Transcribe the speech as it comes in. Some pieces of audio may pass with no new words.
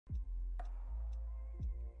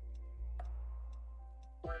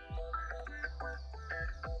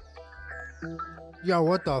Yo,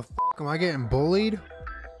 what the f***? Am I getting bullied?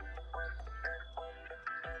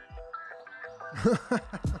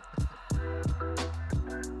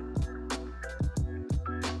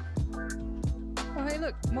 Oh, hey,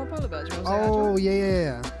 look, more polar bears. You wanna say hi to Oh, them?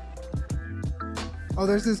 yeah. Oh,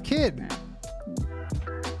 there's this kid.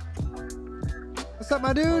 What's up, my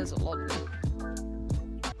Oh, dude? there's a lot of them.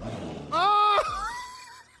 Oh!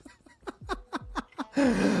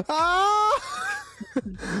 Oh!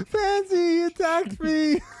 Fancy, he attacked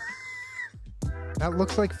me. That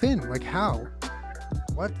looks like Finn. Like how?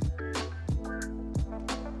 What?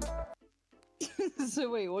 So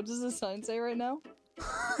wait, what does the sign say right now?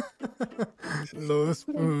 Los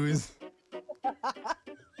Boos.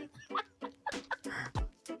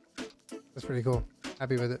 That's pretty cool.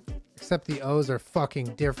 Happy with it. Except the O's are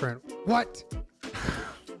fucking different. What?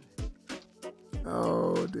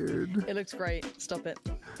 Oh, dude. It looks great. Stop it.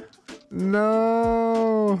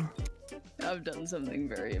 No. I've done something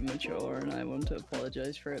very immature and I want to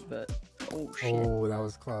apologize for it, but oh shit. Oh, that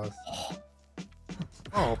was close.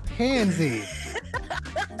 Oh, pansy.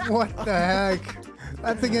 What the heck?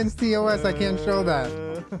 That's against TOS. I can't show that.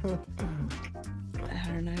 I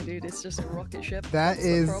don't know, dude. It's just a rocket ship. That That's the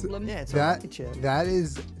is problem. Yeah, it's a rocket ship. that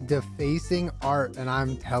is defacing art, and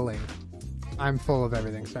I'm telling. I'm full of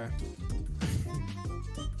everything, sir.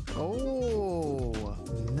 Oh,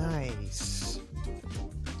 nice.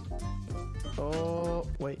 Oh,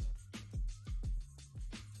 wait.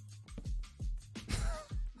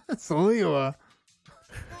 Soliwa.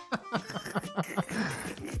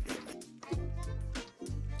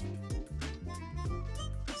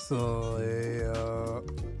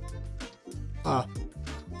 Ah.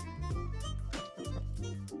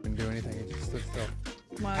 Didn't do anything. It just stood still.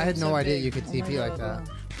 Wow, I had so no idea big. you could Oh my TP like God, that.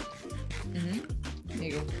 wow. Here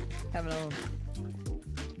you go. Have another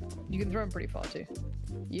one. You can throw them pretty far too.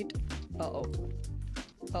 Yeet. Uh-oh.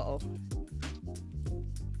 Uh-oh.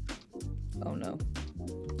 Oh no.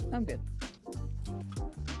 I'm good.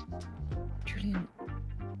 Julien.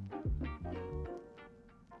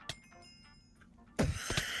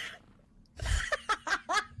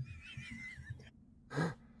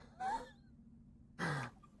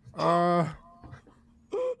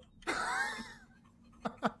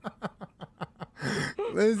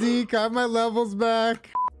 Lizzie, got my levels back.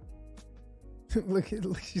 Look,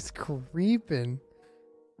 she's creeping.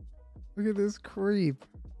 Look at this creep.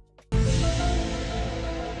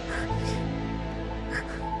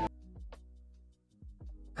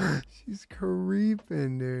 She's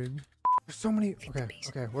creeping, dude. There's so many. Okay,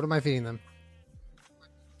 okay. What am I feeding them?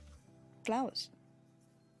 Flowers.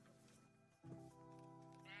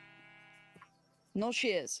 No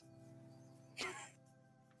shears.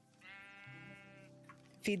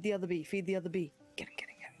 Feed the other bee. Feed the other bee. Get it, get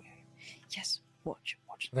it, get it, get it. Yes. Watch.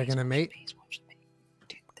 Watch. Are they gonna mate? Bees, watch the bee.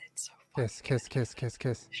 Dude, that's so Kiss, kiss, kiss, kiss,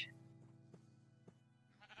 kiss.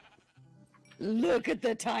 Look at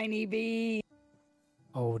the tiny bee.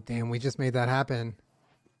 Oh, damn. We just made that happen.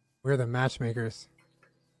 We're the matchmakers.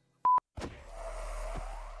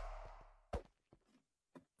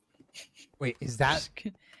 Wait, is that?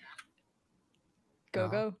 Go,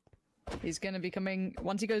 No. go. He's gonna be coming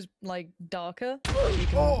once he goes like darker.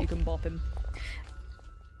 Oh! You can bop him.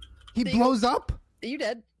 He There you go. blows up? Are you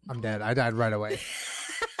dead? I'm dead. I died right away.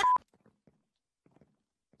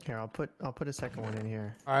 Here, I'll put a second one in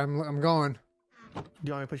here. I'm going. Do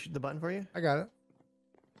you want me to push the button for you? I got it.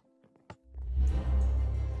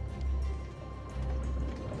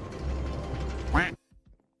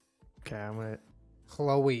 Okay, I'm gonna.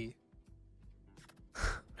 Chloe.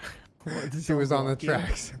 What, does She was on the block you?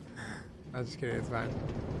 tracks. I'm just kidding. It's fine.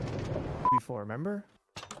 Before, remember?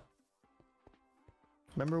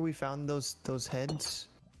 Remember we found those heads?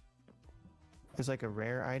 There's like a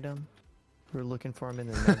rare item. We were looking for them in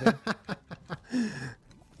the nether.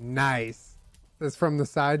 Nice. That's from the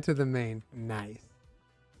side to the main. Nice.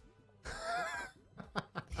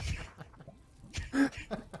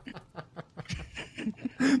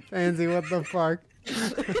 Pansy, what the fuck?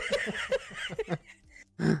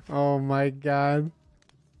 Oh my god.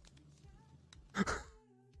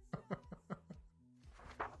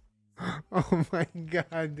 Oh my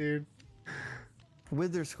god, dude.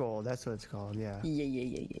 Wither skull, that's what it's called. Yeah.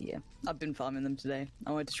 Yeah. I've been farming them today.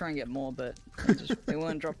 I wanted to try and get more, but they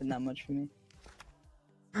weren't dropping that much for me.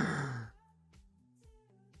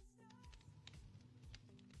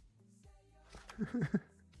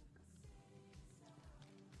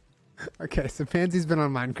 Okay, so Pansy's been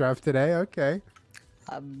on Minecraft today. Okay.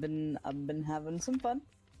 I've been having some fun.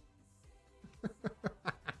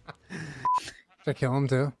 Should I kill him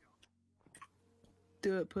too?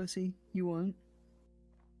 Do it, pussy. You won't.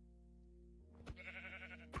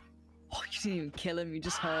 didn't even kill him, you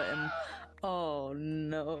just hurt him. Oh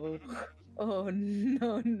no. Oh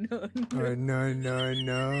no, no, no. Oh, no, no,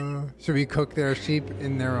 no. Should we cook their sheep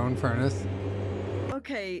in their own furnace?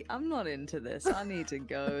 Okay, I'm not into this. I need to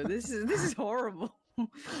go. This is horrible.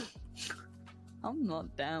 I'm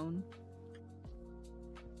not down.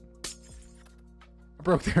 I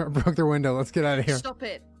broke their window. Let's get out of here. Stop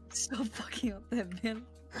it. Stop fucking up there, man.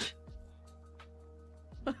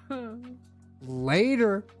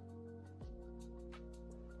 Later.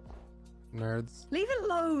 Nerds. Leave it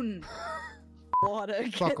alone. Water.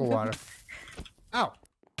 Fuck a water. Ow.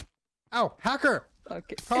 Ow. Hacker.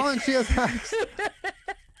 Okay. Colin, she has hacks.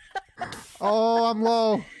 Oh, I'm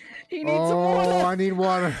low. He needs some water. Oh, I need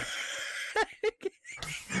water.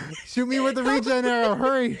 Shoot me with the regen arrow.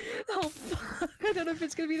 Hurry. Oh, fuck. I don't know if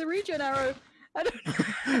it's going to be the regen arrow. I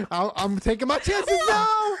don't know. I'm taking my chances now.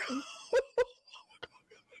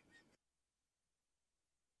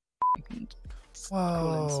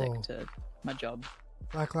 Call in Whoa. sick to my job.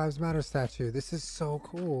 Black Lives Matter statue. This is so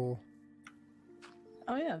cool.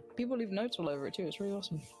 Oh yeah, people leave notes all over it too. It's really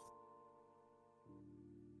awesome.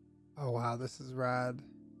 Oh wow, this is rad.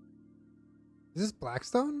 Is this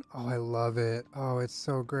Blackstone? Oh, I love it. Oh, it's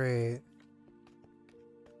so great.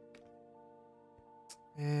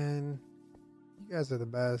 Man, you guys are the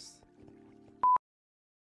best.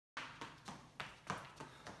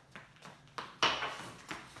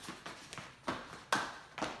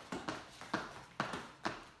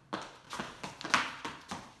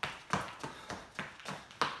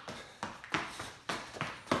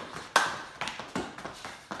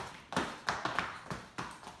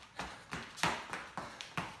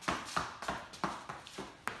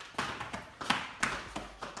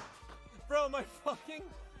 Bro, my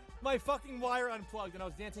fucking wire unplugged and I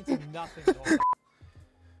was dancing to nothing. I'm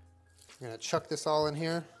gonna chuck this all in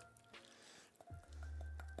here.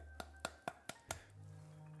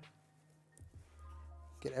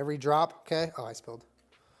 Get every drop, okay? Oh, I spilled.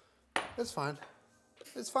 It's fine.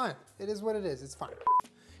 It's fine. It is what it is. It's fine.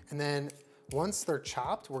 And then once they're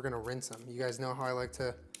chopped, we're gonna rinse them. You guys know how I like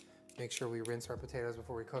to make sure we rinse our potatoes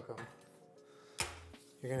before we cook them.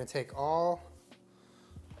 You're gonna take all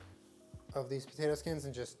of these potato skins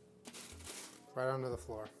and just right onto the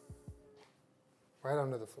floor. Right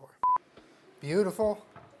onto the floor. Beautiful.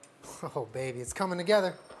 Oh baby, it's coming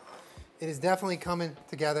together. It is definitely coming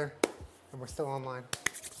together and we're still online.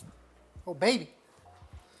 Oh baby.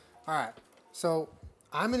 All right, so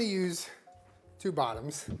I'm gonna use two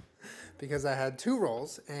bottoms because I had two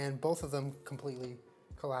rolls and both of them completely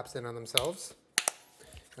collapsed in on themselves.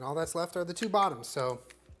 And all that's left are the two bottoms, so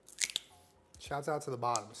shouts out to the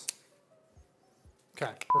bottoms.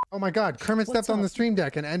 Okay. Oh my God, Kermit stepped on the stream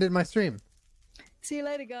deck and ended my stream. See you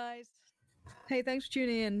later, guys. Hey, thanks for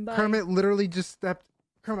tuning in. Bye. Kermit literally just stepped.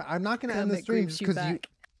 Kermit, I'm not gonna end the Kermit stream greets just you because you. back.